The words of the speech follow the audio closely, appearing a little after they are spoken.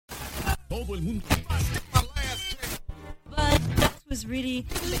Todo el mundo. But that was really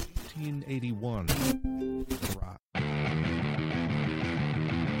 1981. Rock.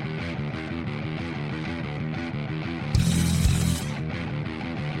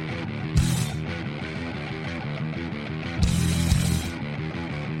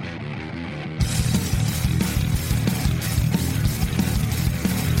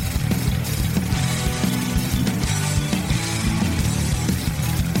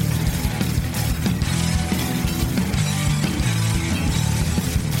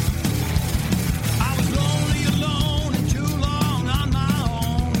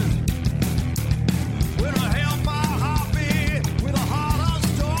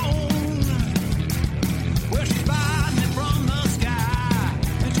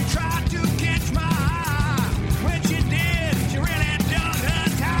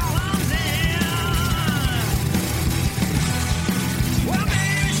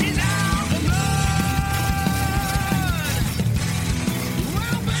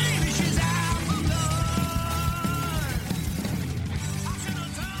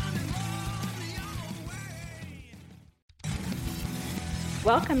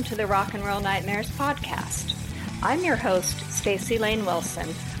 Welcome to the Rock and Roll Nightmares podcast. I'm your host, Staci Lane Wilson,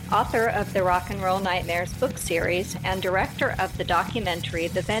 author of the Rock and Roll Nightmares book series and director of the documentary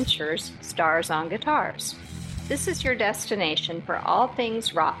The Ventures, Stars on Guitars. This is your destination for all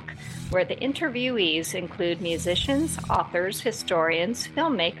things rock, where the interviewees include musicians, authors, historians,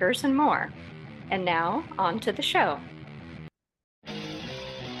 filmmakers, and more. And now, on to the show.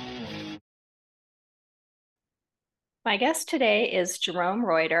 My guest today is Jerome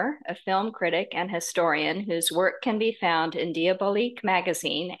Reuter, a film critic and historian whose work can be found in Diabolique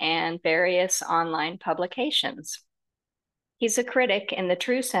magazine and various online publications. He's a critic in the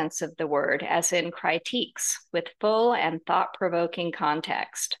true sense of the word, as in critiques, with full and thought-provoking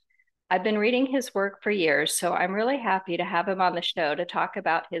context. I've been reading his work for years, so I'm really happy to have him on the show to talk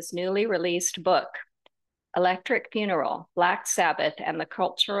about his newly released book, Electric Funeral, Black Sabbath and the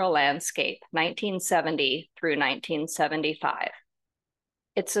Cultural Landscape, 1970 through 1975.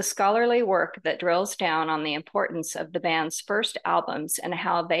 It's a scholarly work that drills down on the importance of the band's first albums and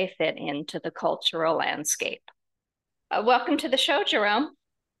how they fit into the cultural landscape. Welcome to the show, Jerome.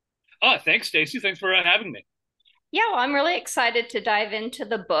 Oh, thanks, Staci. Thanks for having me. Yeah, well, I'm really excited to dive into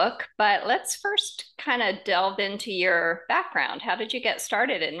the book, but let's first kind of delve into your background. How did you get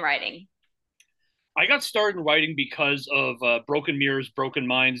started in writing? I got started in writing because of Broken Mirrors, Broken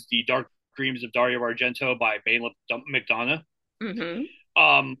Minds, The Dark Dreams of Dario Argento by Maitland McDonough.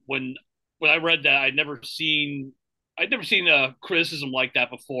 Mm-hmm. When I read that, I'd never seen a criticism like that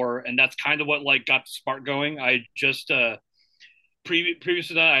before, and that's kind of what got the spark going. I just previous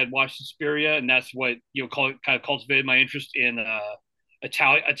to that, I had watched Suspiria, and that's what kind of cultivated my interest in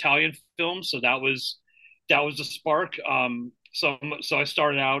Italian films. So that was the spark. So I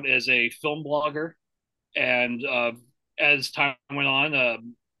started out as a film blogger. And as time went on,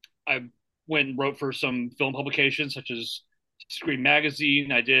 I went and wrote for some film publications such as Screen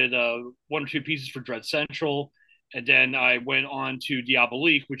Magazine. I did one or two pieces for Dread Central. And then I went on to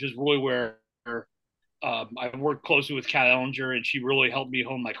Diabolique, which is really where I worked closely with Kat Ellinger, and she really helped me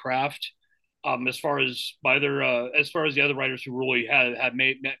hone my craft. As far as the other writers who really had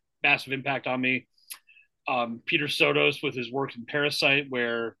made massive impact on me, Peter Sotos with his work in Parasite,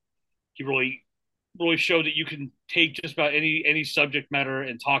 where he really showed that you can take just about any subject matter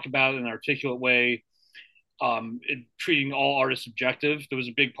and talk about it in an articulate way, treating all artists objective. There was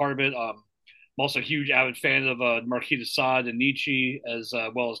a big part of it. I'm also a huge avid fan of Marquis de Sade and Nietzsche, as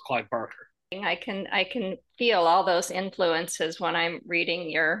well as Clive Barker. I can feel all those influences when I'm reading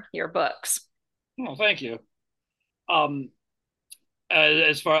your books. Oh, thank you. I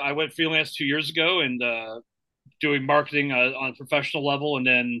went freelance 2 years ago and doing marketing on a professional level, and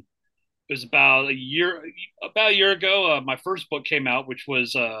then it was about a year ago, my first book came out, which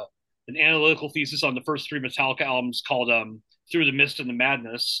was an analytical thesis on the first three Metallica albums called Through the Mist and the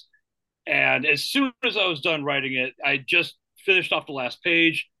Madness. And as soon as I was done writing it, I just finished off the last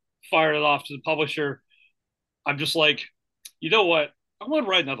page, fired it off to the publisher. I'm just like, you know what? I want to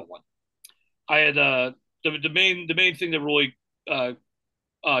write another one. I had the main thing that really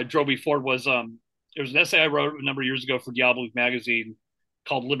drove me forward was there was an essay I wrote a number of years ago for Diabolique magazine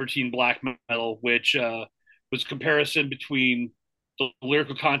called Libertine Black Metal, which was a comparison between the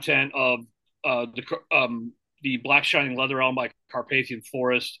lyrical content of the Black Shining Leather album by Carpathian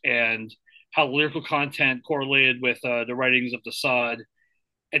Forest and how lyrical content correlated with the writings of the Sod.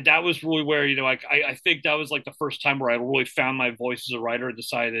 And that was really where, I think that was the first time where I really found my voice as a writer and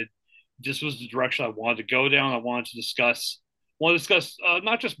decided this was the direction I wanted to go down. I wanted to discuss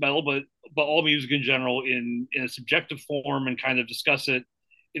not just metal, but all music in general in a subjective form and kind of discuss it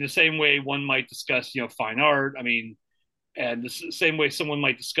in the same way one might discuss, fine art. I mean, and the same way someone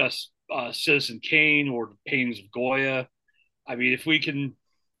might discuss Citizen Kane or the paintings of Goya. I mean, if we can,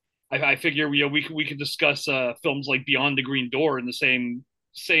 I figure we could discuss films like Beyond the Green Door in the same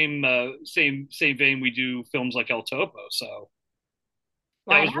vein we do films like El Topo. So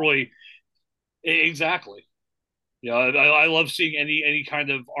that Why was not? really exactly. Yeah, I love seeing any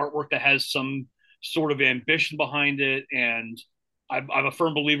kind of artwork that has some sort of ambition behind it, and I'm a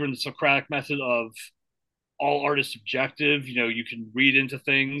firm believer in the Socratic method of all art is subjective. You can read into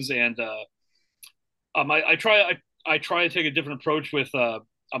things, and I try to take a different approach with.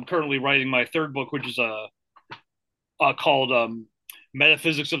 I'm currently writing my third book, which is called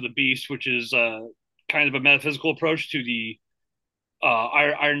Metaphysics of the Beast, which is kind of a metaphysical approach to the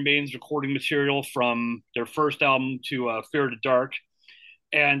Iron Maiden's recording material from their first album to Fear of the Dark.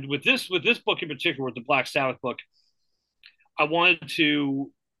 And with this book in particular, with the Black Sabbath book, I wanted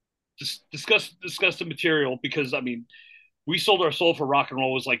to discuss the material because I mean, "We Sold Our Soul for Rock and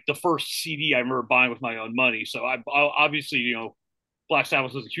Roll" was like the first CD I remember buying with my own money. So I obviously, Black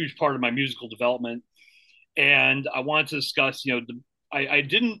Sabbath was a huge part of my musical development, and I wanted to discuss, I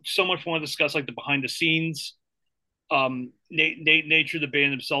didn't so much want to discuss like the behind the scenes nature of the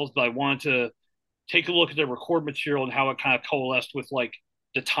band themselves, but I wanted to take a look at their record material and how it kind of coalesced with like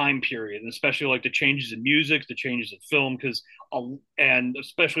the time period, and especially like the changes in music, the changes in film, because and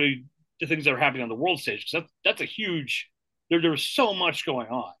especially the things that are happening on the world stage, because that's a huge. There's so much going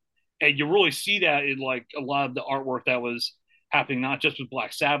on, and you really see that in like a lot of the artwork that was happening, not just with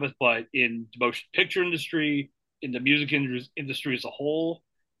Black Sabbath, but in the motion picture industry, in the music industry as a whole.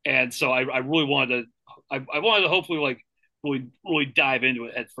 And so I really wanted to, I wanted to hopefully like really dive into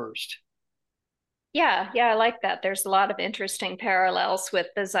it at first. Yeah, I like that. There's a lot of interesting parallels with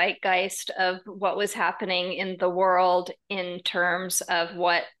the zeitgeist of what was happening in the world in terms of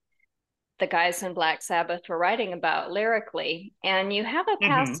what the guys in Black Sabbath were writing about lyrically. And you have a Mm-hmm.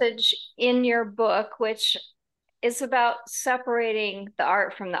 passage in your book which is about separating the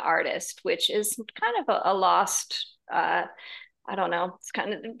art from the artist, which is kind of a lost, I don't know, it's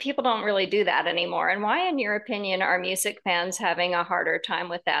kind of, people don't really do that anymore. And why, in your opinion, are music fans having a harder time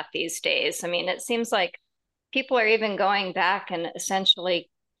with that these days? I mean, it seems like people are even going back and essentially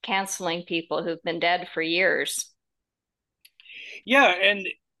canceling people who've been dead for years. Yeah, and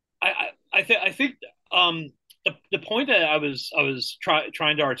I think the point that I was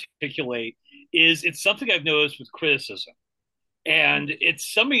trying to articulate is it's something I've noticed with criticism, and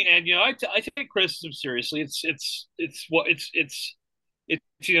it's something, and I take criticism seriously. It's what it's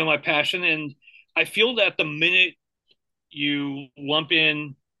my passion, and I feel that the minute you lump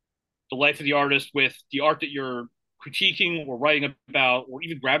in the life of the artist with the art that you're critiquing or writing about or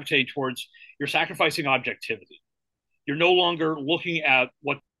even gravitating towards, you're sacrificing objectivity. You're no longer looking at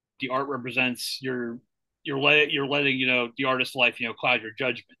what the art represents. You're letting the artist's life cloud your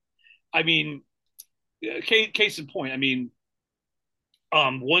judgment. I mean, case in point. I mean,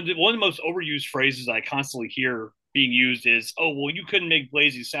 one of the most overused phrases I constantly hear being used is, "Oh, well, you couldn't make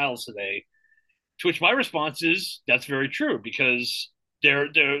Blazing Saddles today." To which my response is, "That's very true because there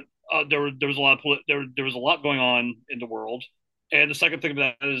was a lot of there was a lot going on in the world." And the second thing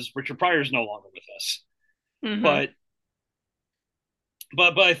about that is Richard Pryor is no longer with us. Mm-hmm. But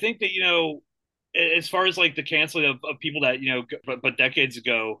but I think that as far as like the canceling of people that but decades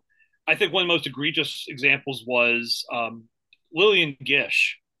ago, I think one of the most egregious examples was Lillian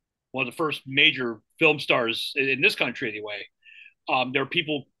Gish, one of the first major film stars in this country anyway. There are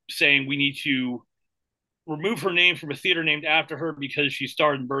people saying we need to remove her name from a theater named after her because she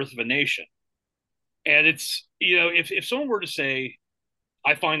starred in Birth of a Nation. And it's if someone were to say,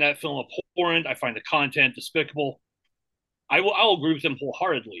 I find that film abhorrent, I find the content despicable, I'll agree with them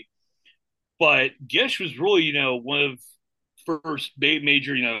wholeheartedly. But Gish was really one of first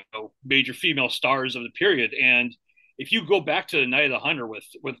major major female stars of the period. And if you go back to the Night of the Hunter with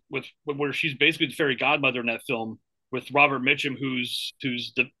where she's basically the fairy godmother in that film with Robert Mitchum, who's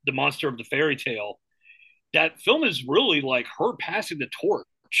the monster of the fairy tale, that film is really like her passing the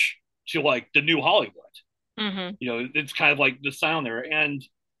torch to like the new Hollywood. Mm-hmm. It's kind of like the sound there. And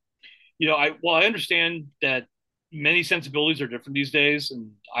I understand that many sensibilities are different these days,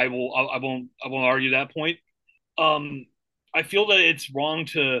 and I won't argue that point. Um, I feel that it's wrong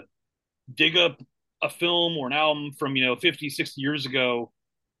to dig up a film or an album from 50, 60 years ago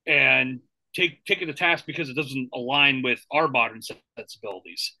and take it to task because it doesn't align with our modern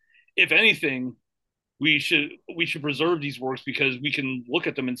sensibilities. If anything, we should preserve these works because we can look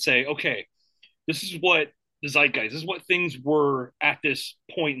at them and say, okay, this is what the zeitgeist, this is what things were at this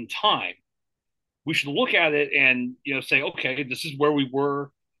point in time. we should look at it and say, okay, this is where we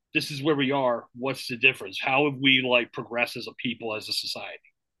were, this is where we are. What's the difference? How have we like progressed as a people, as a society?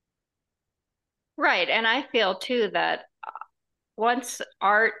 Right. And I feel too that once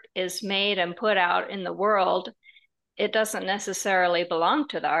art is made and put out in the world, it doesn't necessarily belong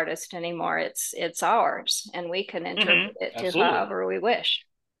to the artist anymore. It's ours, and we can interpret it to Absolutely. however we wish.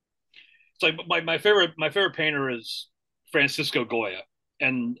 It's like my favorite painter is Francisco Goya,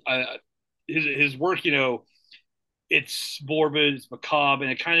 and his work, it's morbid, it's macabre,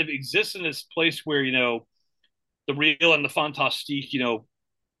 and it kind of exists in this place where the real and the fantastique,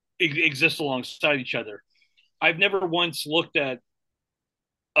 exist alongside each other. I've never once looked at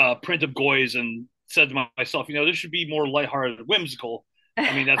a print of Goy's and said to myself, this should be more lighthearted, whimsical.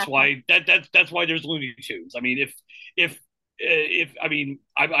 I mean, that's why that's why there's Looney Tunes. I mean, if I mean,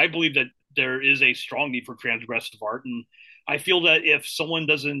 I believe that there is a strong need for transgressive art, and I feel that if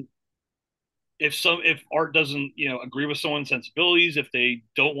art doesn't agree with someone's sensibilities, if they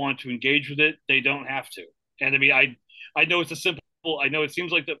don't want to engage with it, they don't have to. And I mean, I know I know it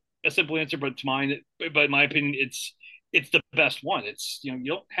seems like a simple answer, but in my opinion, it's the best one. It's you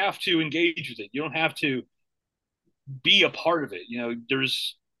don't have to engage with it, you don't have to be a part of it.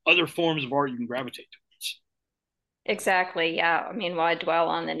 There's other forms of art you can gravitate towards. Exactly. Yeah. I mean, why dwell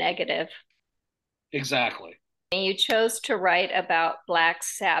on the negative? Exactly. You chose to write about Black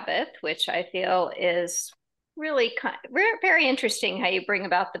Sabbath, which I feel is really very interesting how you bring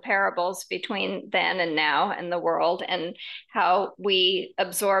about the parables between then and now and the world and how we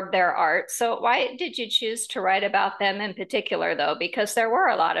absorb their art. So why did you choose to write about them in particular, though? Because there were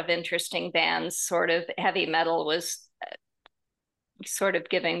a lot of interesting bands, sort of heavy metal was sort of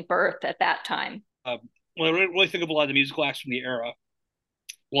giving birth at that time. When I really think of a lot of the musical acts from the era,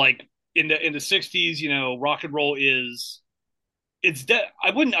 like in the 60s, rock and roll is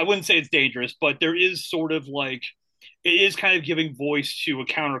I wouldn't say it's dangerous, but there is sort of like it is kind of giving voice to a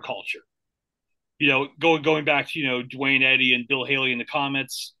counterculture. Going back to Dwayne Eddy and Bill Haley in the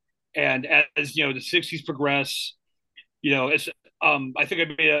Comets, and as the '60s progress, it's I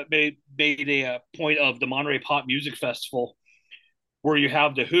think I made a point of the Monterey Pop Music Festival where you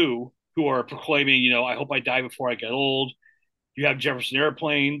have the who are proclaiming, I hope I die before I get old. You have Jefferson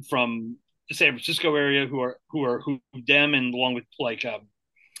Airplane from the San Francisco area who them, and along with like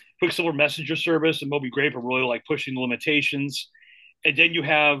Quicksilver Messenger Service and Moby Grape are really like pushing the limitations. And then you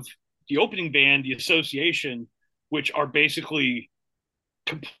have the opening band, the Association, which are basically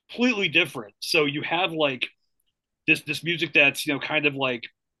completely different. So you have like this music that's kind of like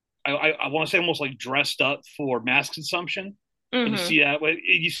I want to say almost like dressed up for mass consumption, and you Mm-hmm. see that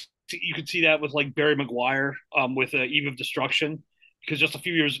you could see that with like Barry McGuire with Eve of Destruction, because just a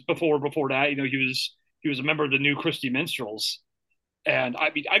few years before that, he was a member of the New Christie Minstrels. And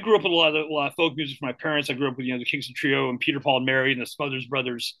I mean, I grew up with a lot of folk music from my parents. I grew up with the Kingston Trio and Peter, Paul, and Mary and the Smothers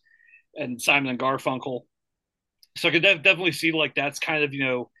Brothers and Simon and Garfunkel. So I could definitely see like that's kind of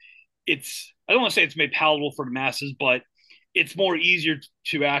it's I don't want to say it's made palatable for the masses, but it's more easier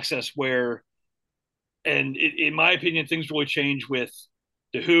to access. Where and in my opinion, things really change with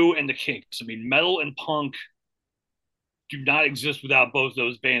the Who and the Kinks. I mean, metal and punk do not exist without both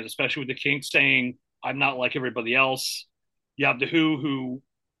those bands, especially with the Kinks saying, "I'm not like everybody else." You have the who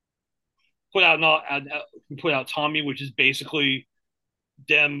put out not who put out Tommy, which is basically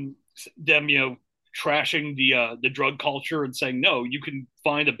them them trashing the drug culture and saying, no, you can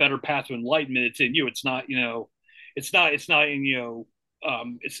find a better path to enlightenment. It's in you. It's not it's not in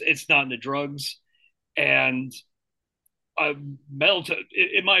it's not in the drugs. And metal,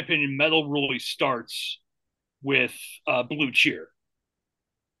 in my opinion, metal really starts with Blue Cheer.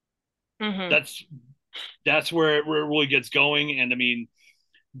 Mm-hmm. That's where it really gets going. And I mean,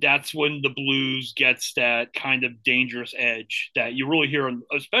 that's when the blues gets that kind of dangerous edge that you really hear,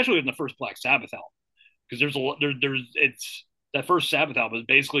 especially in the first Black Sabbath album, because there's a lot there's it's that first Sabbath album is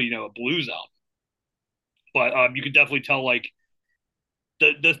basically a blues album, but you could definitely tell like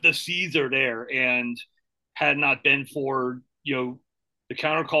the seeds are there, and had not been for the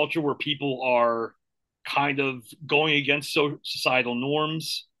counterculture where people are kind of going against societal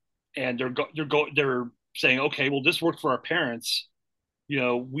norms, and they're saying, okay, well, this worked for our parents,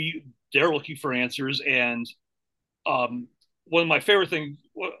 they're looking for answers. And um, one of my favorite things,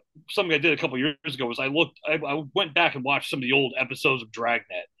 something I did a couple of years ago, was I went back and watched some of the old episodes of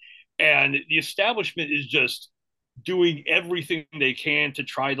Dragnet, and the establishment is just doing everything they can to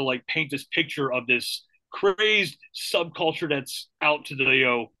try to like paint this picture of this crazed subculture that's out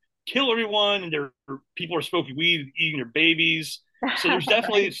to kill everyone, and their people are smoking weed, eating their babies. So there's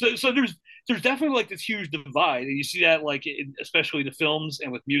definitely Right. there's definitely like this huge divide, and you see that like especially the films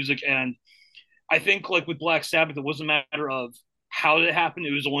and with music. And I think like with Black Sabbath, it wasn't a matter of how did it happen.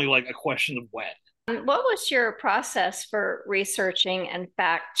 It was only like a question of when. What was your process for researching and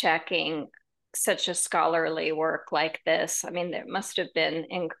fact checking such a scholarly work like this? I mean, there must have been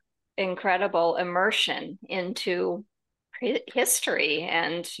incredible immersion into history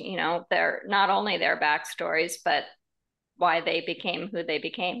and, their not only their backstories, but why they became who they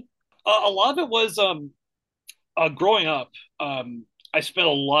became. A lot of it was growing up. I spent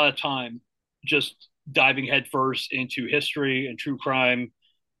a lot of time just diving headfirst into history and true crime,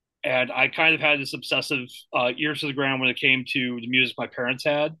 and I kind of had this obsessive ear to the ground when it came to the music my parents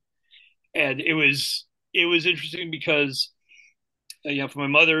had, and it was interesting because for my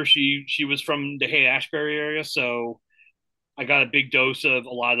mother, she was from the Haight-Ashbury area, so I got a big dose of a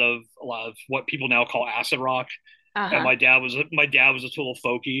lot of what people now call acid rock, and Uh-huh. my dad was a total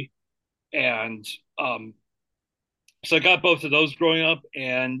folky, and um, so I got both of those growing up,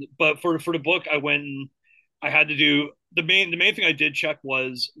 and but for the book, I went and I had to do the main thing I did check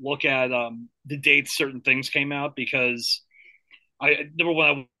was look at the dates certain things came out because I number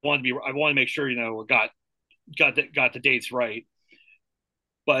one I wanted to make sure got the dates right,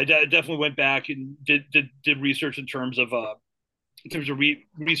 but I definitely went back and did research in terms of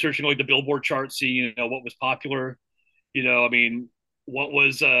researching like the Billboard chart, seeing what was popular. I mean, what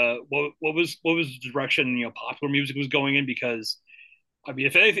was the direction popular music was going in? Because I mean,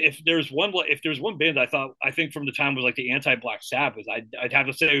 if there's one band I think from the time was like the anti Black Sabbath, I'd have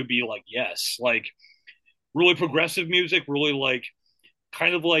to say it would be like Yes, like really progressive music, really like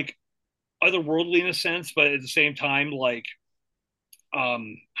kind of like otherworldly in a sense, but at the same time like I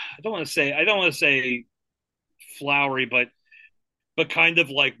don't want to say flowery, but kind of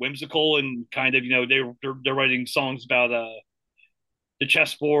like whimsical and kind of they're writing songs about the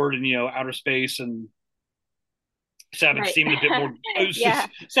chessboard and outer space, and Sabbath Right. seemed a bit more. It was Yeah.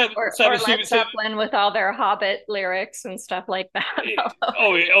 just, Sabbath, Or Sabbath Led seemed, Zeppelin with all their Hobbit lyrics and stuff like that.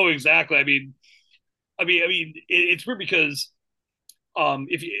 oh exactly. It's weird because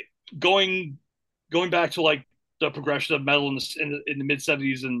if you going going back to like the progression of metal in the mid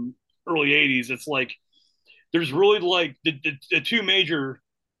 '70s and early '80s, it's like there's really like the two major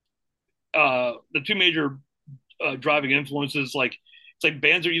driving influences. Like it's like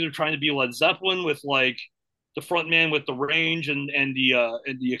bands are either trying to be Led Zeppelin with like the front man with the range and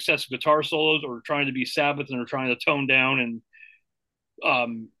the excessive guitar solos, or trying to be Sabbath and are trying to tone down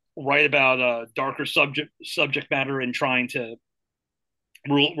and write about darker subject matter and trying to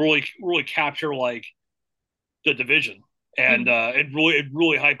really capture like the division and Mhm. it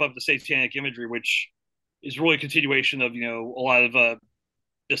really hype up the satanic imagery, which is really a continuation of a lot of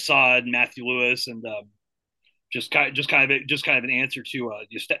Assad, Matthew Lewis, and just kind of an answer to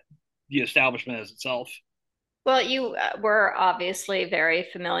the establishment as itself. Well, you were obviously very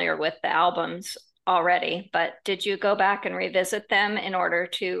familiar with the albums already, but did you go back and revisit them in order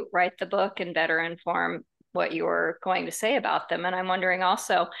to write the book and better inform what you were going to say about them? And I'm wondering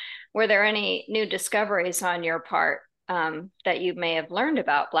also, were there any new discoveries on your part that you may have learned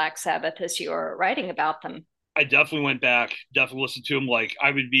about Black Sabbath as you were writing about them? I definitely went back, definitely listened to them. Like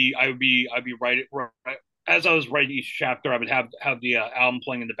I'd be right as I was writing each chapter. I would have the album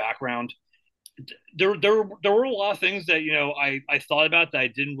playing in the background. There were a lot of things that I thought about that I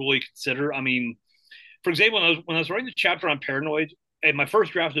didn't really consider. I mean, for example, when I was writing the chapter on Paranoid in my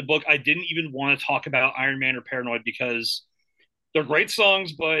first draft of the book, I didn't even want to talk about Iron Man or Paranoid because they're great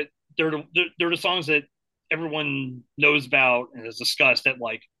songs, but they're the songs that everyone knows about and has discussed at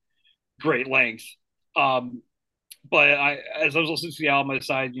like great length. Um, but as I was listening to the album, I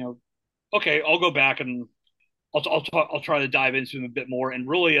decided, okay, I'll go back and I'll try to dive into them a bit more. And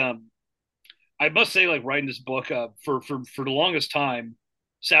really, I must say, like writing this book, for the longest time,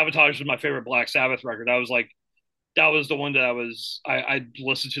 Sabotage was my favorite Black Sabbath record. I was like, that was the one that I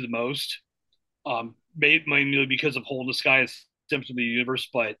listened to the most. Mainly because of Hole in the Sky and Symptom of the Universe,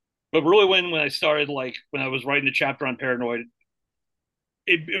 but really when I started, like when I was writing the chapter on Paranoid,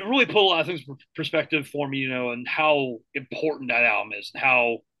 it really put a lot of things in perspective for me, and how important that album is, and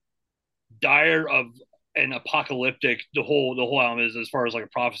how dire of and apocalyptic the whole album is as far as like a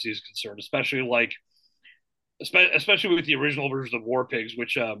prophecy is concerned, especially with the original version of War Pigs,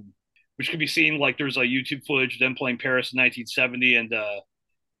 which can be seen like there's a YouTube footage of them playing Paris in 1970, and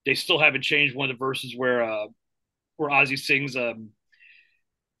they still haven't changed one of the verses where Ozzy sings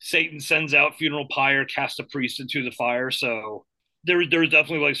Satan sends out funeral pyre, cast a priest into the fire. So there's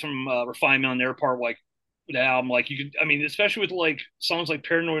definitely like some refinement on their part, like with the album. Like you can, I mean, especially with like songs like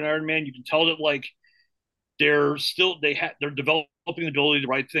Paranoid and Iron Man, you can tell that like they're developing the ability to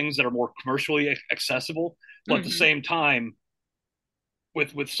write things that are more commercially accessible, but at the Mhm. same time,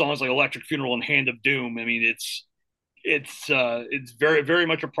 with songs like Electric Funeral and Hand of Doom. I mean, it's very very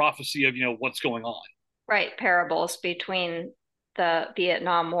much a prophecy of what's going on. Right, parables between the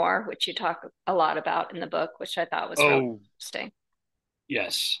Vietnam War, which you talk a lot about in the book, which I thought was really Oh interesting.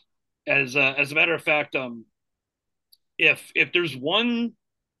 yes, as a matter of fact, if there's one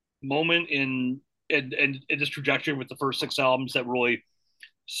moment in this trajectory with the first six albums that really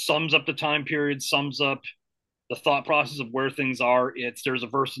sums up the time period, sums up the thought process of where things are, there's a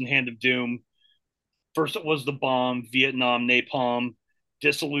verse in Hand of Doom. First it was the bomb, Vietnam, napalm,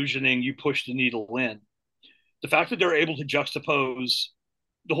 disillusioning, you push the needle in. The fact that they're able to juxtapose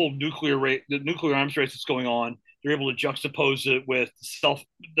the whole the nuclear arms race that's going on, they're able to juxtapose it with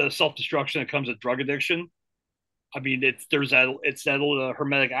the self destruction that comes with drug addiction. I mean, it's that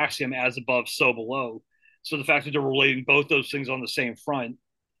hermetic axiom, as above, so below. So the fact that they're relating both those things on the same front,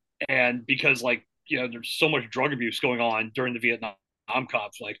 and because there's so much drug abuse going on during the Vietnam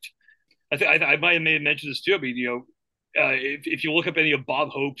conflict. I might have made mention this too. I mean, if you look up any of Bob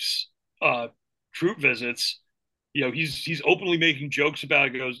Hope's uh, troop visits, he's openly making jokes about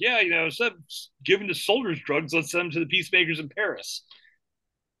it. He goes, yeah, instead of giving the soldiers drugs, let's send them to the peacemakers in Paris,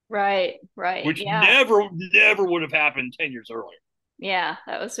 Right, right. which Yeah. never would have happened 10 years earlier. Yeah,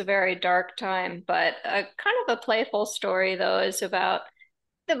 that was a very dark time, but a kind of a playful story though is about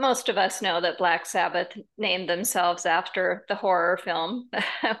that most of us know that Black Sabbath named themselves after the horror film,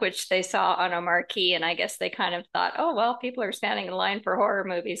 which they saw on a marquee, and I guess they kind of thought, oh well, people are standing in line for horror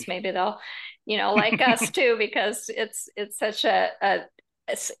movies, maybe they'll, like us too, because it's such a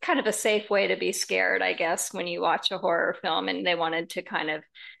kind of a safe way to be scared, I guess, when you watch a horror film, and they wanted to kind of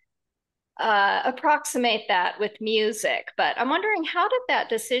approximate that with music. But I'm wondering, how did that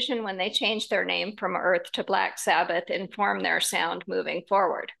decision when they changed their name from Earth to Black Sabbath inform their sound moving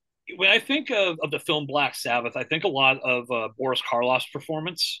forward? When I think of the film Black Sabbath, I think a lot of Boris Karloff's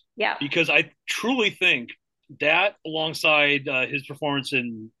performance, Yeah. because I truly think that, alongside his performance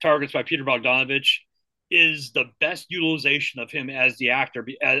in Targets by Peter Bogdanovich, is the best utilization of him as the actor,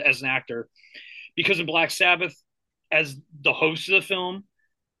 as an actor. Because in Black Sabbath, as the host of the film,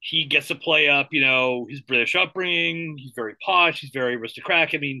 he gets to play up, his British upbringing. He's very posh. He's very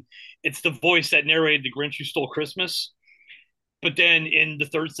aristocratic. I mean, it's the voice that narrated The Grinch Who Stole Christmas. But then in the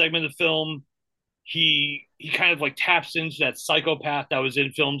third segment of the film, he kind of like taps into that psychopath that was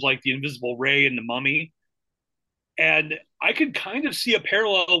in films like The Invisible Ray and The Mummy. And I could kind of see a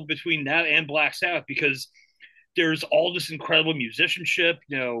parallel between that and Black Sabbath, because there's all this incredible musicianship.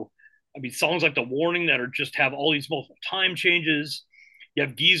 I mean, songs like The Warning that are just have all these multiple time changes. You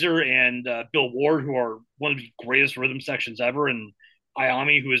have Geezer and Bill Ward, who are one of the greatest rhythm sections ever, and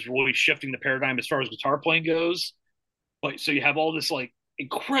Iommi, who is really shifting the paradigm as far as guitar playing goes. But so you have all this like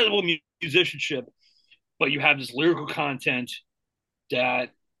incredible musicianship, but you have this lyrical content that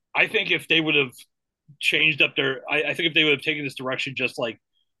I think if they would have changed up I think if they would have taken this direction just like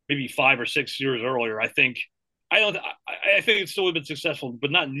maybe 5 or 6 years earlier, I don't, I think it still would have been successful,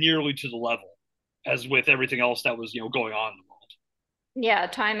 but not nearly to the level as with everything else that was going on in the world. Yeah,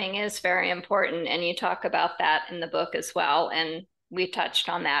 timing is very important. And you talk about that in the book as well. And we touched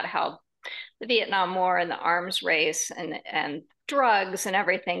on that, how the Vietnam War and the arms race and drugs and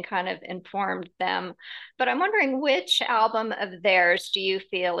everything kind of informed them. But I'm wondering, which album of theirs do you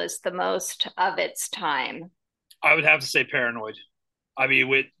feel is the most of its time? I would have to say Paranoid. I mean,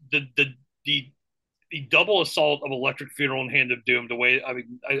 with the double assault of Electric Funeral and Hand of Doom, the way, I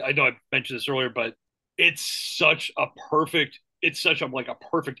mean, I know I mentioned this earlier, but it's such a perfect, it's such a like a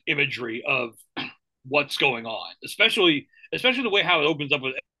perfect imagery of what's going on, especially the way how it opens up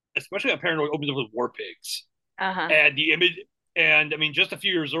with, especially how Paranoid opens up with War Pigs. Uh-huh. And the image, and I mean, just a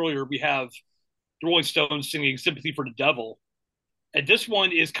few years earlier, we have the Rolling Stones singing Sympathy for the Devil. And this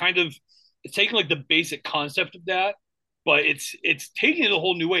one is kind of, it's taking like the basic concept of that, but it's taking it a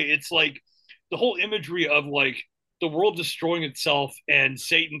whole new way. It's like the whole imagery of like the world destroying itself and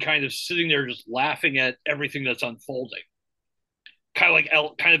Satan kind of sitting there just laughing at everything that's unfolding. Kind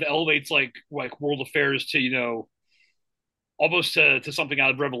of elevates like world affairs to almost to something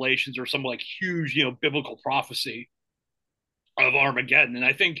out of Revelations or some like huge biblical prophecy of Armageddon. And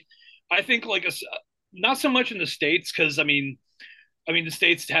I think like not so much in the States, because I mean the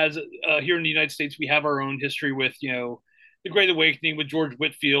States has here in the United States we have our own history with the Great Awakening with George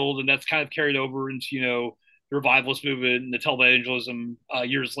Whitefield, and that's kind of carried over into the revivalist movement and the televangelism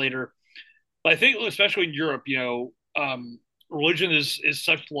years later. But I think especially in Europe, religion is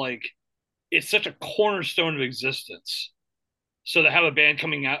such like it's such a cornerstone of existence. So to have a band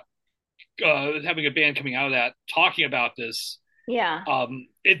coming out, having a band coming out of that talking about this, Yeah.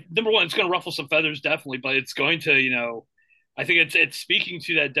 it number one, it's going to ruffle some feathers definitely, but it's going to I think it's speaking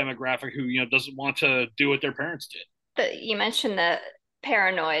to that demographic who doesn't want to do what their parents did. You mentioned the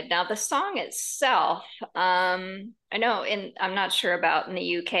Paranoid. Now, the song itself, I know I'm not sure about in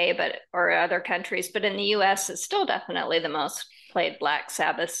the UK, but or other countries, but in the US, it's still definitely the most played Black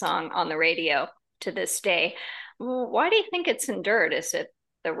Sabbath song on the radio to this day. Why do you think it's endured? Is it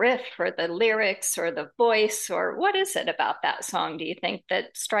the riff or the lyrics or the voice, or what is it about that song, do you think,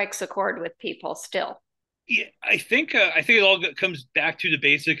 that strikes a chord with people still? Yeah, I think it all comes back to the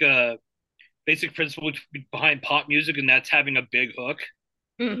basic principle behind pop music, and that's having a big hook.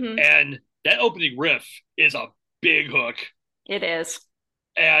 Mm-hmm. And that opening riff is a big hook. It is.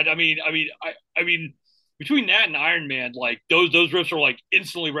 And I mean, between that and Iron Man, like those riffs are like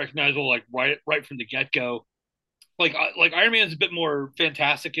instantly recognizable, like right from the get go. Like Iron Man is a bit more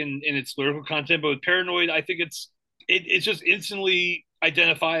fantastic in its lyrical content, but with Paranoid, I think it's just instantly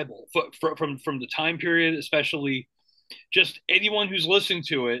identifiable from the time period, especially just anyone who's listening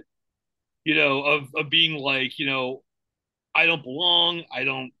to it, of being like, I don't belong, I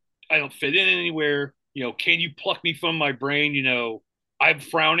don't fit in anywhere. Can you pluck me from my brain? I'm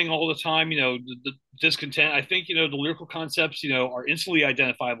frowning all the time. The discontent. I think the lyrical concepts are instantly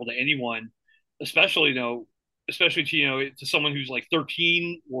identifiable to anyone, especially especially to to someone who's like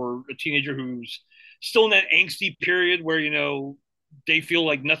 13 or a teenager who's still in that angsty period where they feel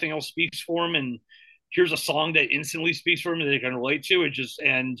like nothing else speaks for them, and here's a song that instantly speaks for them that they can relate to. It just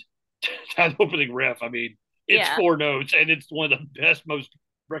and that opening riff. I mean, it's Yeah, four notes, and it's one of the best, most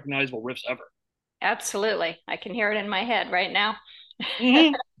recognizable riffs ever. absolutely. I can hear it in my head right now.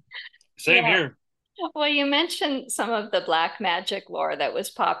 Mm-hmm. Same Yeah. here. Well, you mentioned some of the black magic lore that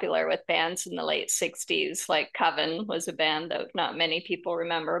was popular with bands in the late 60s, like Coven was a band that not many people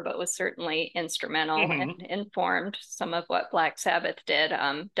remember, but was certainly instrumental and Mm-hmm. informed some of what Black Sabbath did.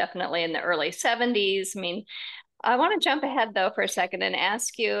 Definitely in the early 70s. I mean, I want to jump ahead though for a second and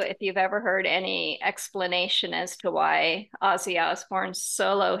ask you if you've ever heard any explanation as to why Ozzy Osbourne's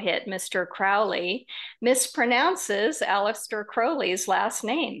solo hit, Mr. Crowley, mispronounces Aleister Crowley's last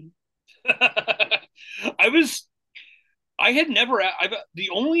name. I was I had never the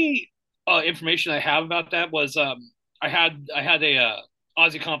only information I have about that was I had a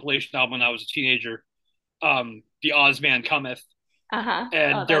Ozzy compilation album when I was a teenager, the Ozman Cometh, Uh-huh. Oh,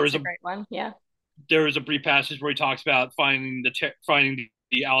 and that's a great one. Yeah. there was a brief passage where he talks about finding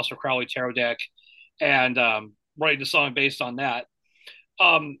the Aleister Crowley tarot deck and writing the song based on that.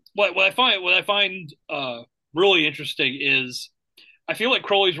 What I find really interesting is I feel like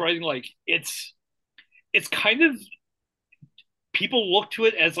Crowley's writing like it's kind of people look to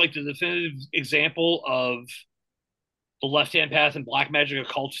it as like the definitive example of the left hand path and black magic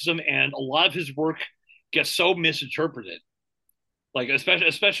occultism, and a lot of his work gets so misinterpreted. Like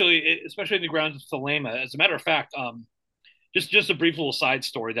especially in the grounds of Thelema. As a matter of fact, just a brief little side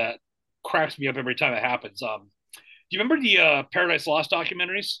story that cracks me up every time it happens. Do you remember the Paradise Lost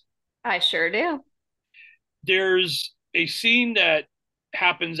documentaries? I sure do. There's a scene that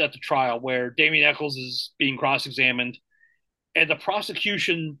happens at the trial where Damien Eccles is being cross-examined, and the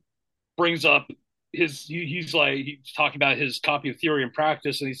prosecution brings up he's talking about his copy of Theory and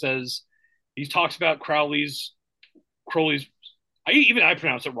Practice, and he talks about Crowley's. I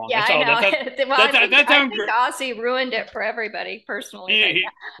pronounce it wrong. Yeah, That's I how know. Well, that I sounds think great. Ozzy ruined it for everybody personally, but He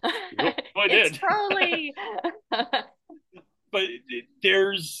yeah. really It's did. Crowley. But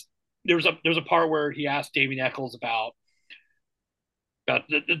there's a part where he asked Damien Eccles about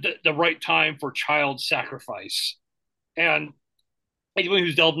the right time for child sacrifice, and anyone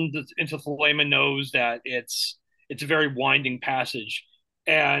who's delved into Thelema knows that it's a very winding passage.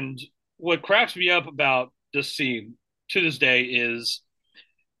 And what cracks me up about this scene to this day is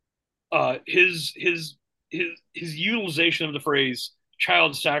his utilization of the phrase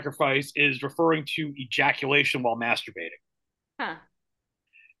child sacrifice is referring to ejaculation while masturbating. Huh.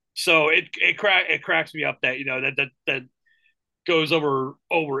 So it cracks me up that that goes over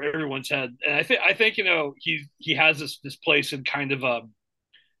everyone's head. And I think he has this place in kind of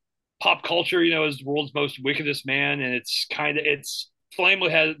pop culture, as the world's most wickedest man, and it's Flame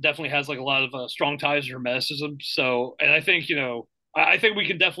definitely has like a lot of strong ties to Hermeticism. So, and I think I think we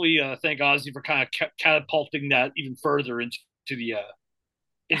can definitely thank Ozzy for kind of catapulting that even further into the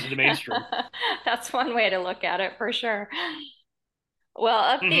mainstream. That's one way to look at it for sure.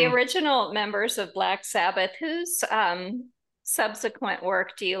 Well, of the Mm-hmm. original members of Black Sabbath, whose subsequent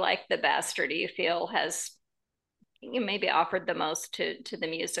work do you like the best, or do you feel has you maybe offered the most to the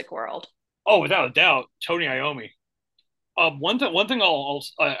music world? Oh, without a doubt, Tony Iommi. One thing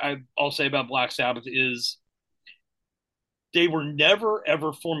I'll say about Black Sabbath is they were never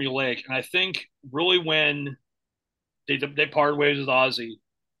ever formulaic, and I think really they parted ways with Ozzy,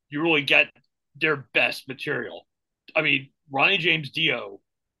 you really get their best material. I mean, Ronnie James Dio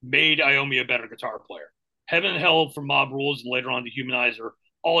made Iommi a better guitar player. Heaven and Hell from Mob Rules and later on to Humanizer,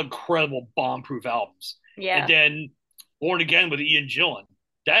 all incredible bomb-proof albums. Yeah. And then Born Again with Ian Gillan,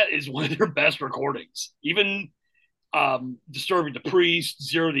 that is one of their best recordings. Even Disturbing the Priest,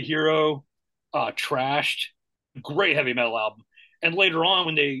 Zero to Hero, Trashed, great heavy metal album. And later on,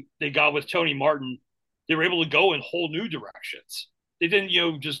 when they got with Tony Martin, they were able to go in whole new directions. They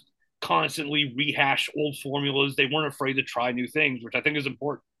didn't, just constantly rehash old formulas. They weren't afraid to try new things, which I think is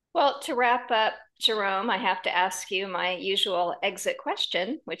important. Well, to wrap up, Jerome, I have to ask you my usual exit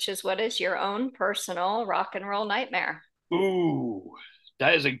question, which is, what is your own personal rock and roll nightmare? Ooh,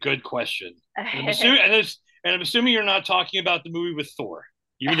 that is a good question. And I'm assuming you're not talking about the movie with Thor,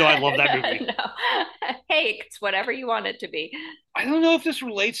 even though I love that movie. No. Hey, it's whatever you want it to be. I don't know if this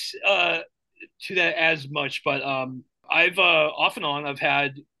relates to that as much, but I've off and on I've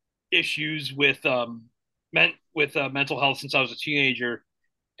had issues with mental health since I was a teenager,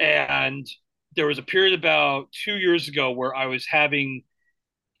 and there was a period about 2 years ago where I was having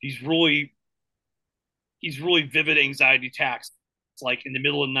these really vivid anxiety attacks, like in the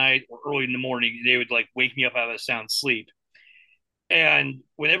middle of the night or early in the morning. They would like wake me up out of a sound sleep, and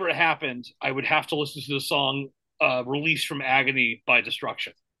whenever it happened, I would have to listen to the song "Release from Agony" by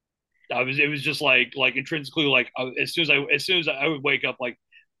Destruction. It was just like intrinsically, like as soon as I would wake up, like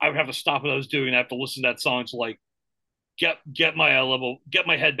I would have to stop what I was doing and I have to listen to that song to like get my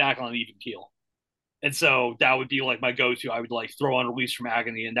head back on an even keel. And so that would be like my go-to. I would like throw on Release from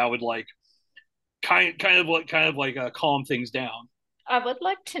Agony, and that would like kind of like calm things down. I would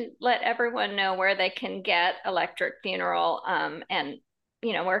like to let everyone know where they can get Electric Funeral, and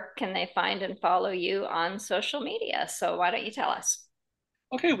where can they find and follow you on social media. So why don't you tell us?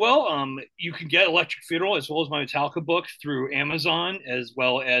 Okay, well, you can get Electric Funeral as well as my Metallica book through Amazon as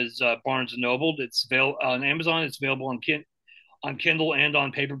well as Barnes and Noble. It's available on Amazon. It's available on Kindle and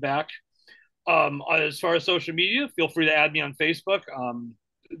on paperback. As far as social media, feel free to add me on Facebook.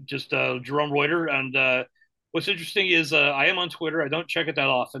 Just Jerome Reuter. And what's interesting is I am on Twitter. I don't check it that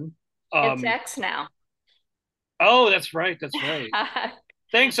often. It's X now. Oh, that's right. That's right.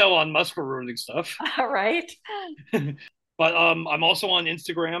 Thanks, Elon Musk, for ruining stuff. All right. But I'm also on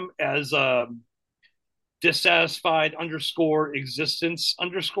Instagram as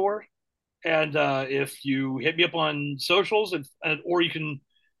dissatisfied_existence_. And if you hit me up on socials, or you can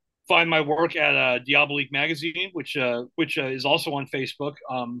find my work at Diabolique magazine, which is also on Facebook.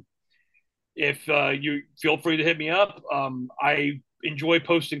 If you feel free to hit me up. I enjoy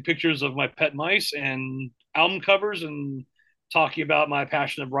posting pictures of my pet mice and album covers and talking about my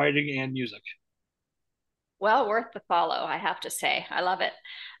passion of writing and music. Well, worth the follow, I have to say. I love it.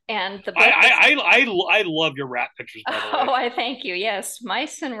 And the book I love your rat pictures, by the way. Oh, I thank you. Yes,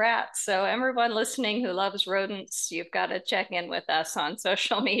 mice and rats. So everyone listening who loves rodents, you've got to check in with us on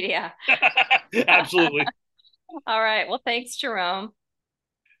social media. Absolutely. All right. Well, thanks, Jerome.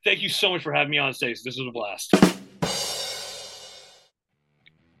 Thank you so much for having me on, Staci. This was a blast.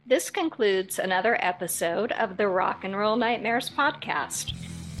 This concludes another episode of the Rock and Roll Nightmares podcast.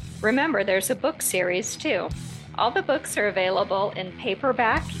 Remember, there's a book series too. All the books are available in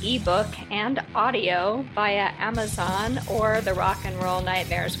paperback, ebook, and audio via Amazon or the Rock and Roll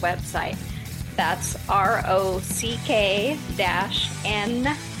Nightmares website. That's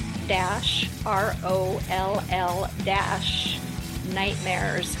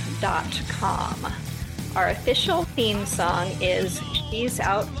ROCK-N-ROLL-Nightmares.com. Our official theme song is She's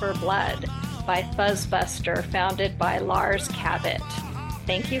Out for Blood by Fuzzbuster, founded by Lars Cabot.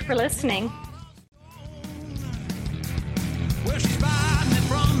 Thank you for listening. Well, she's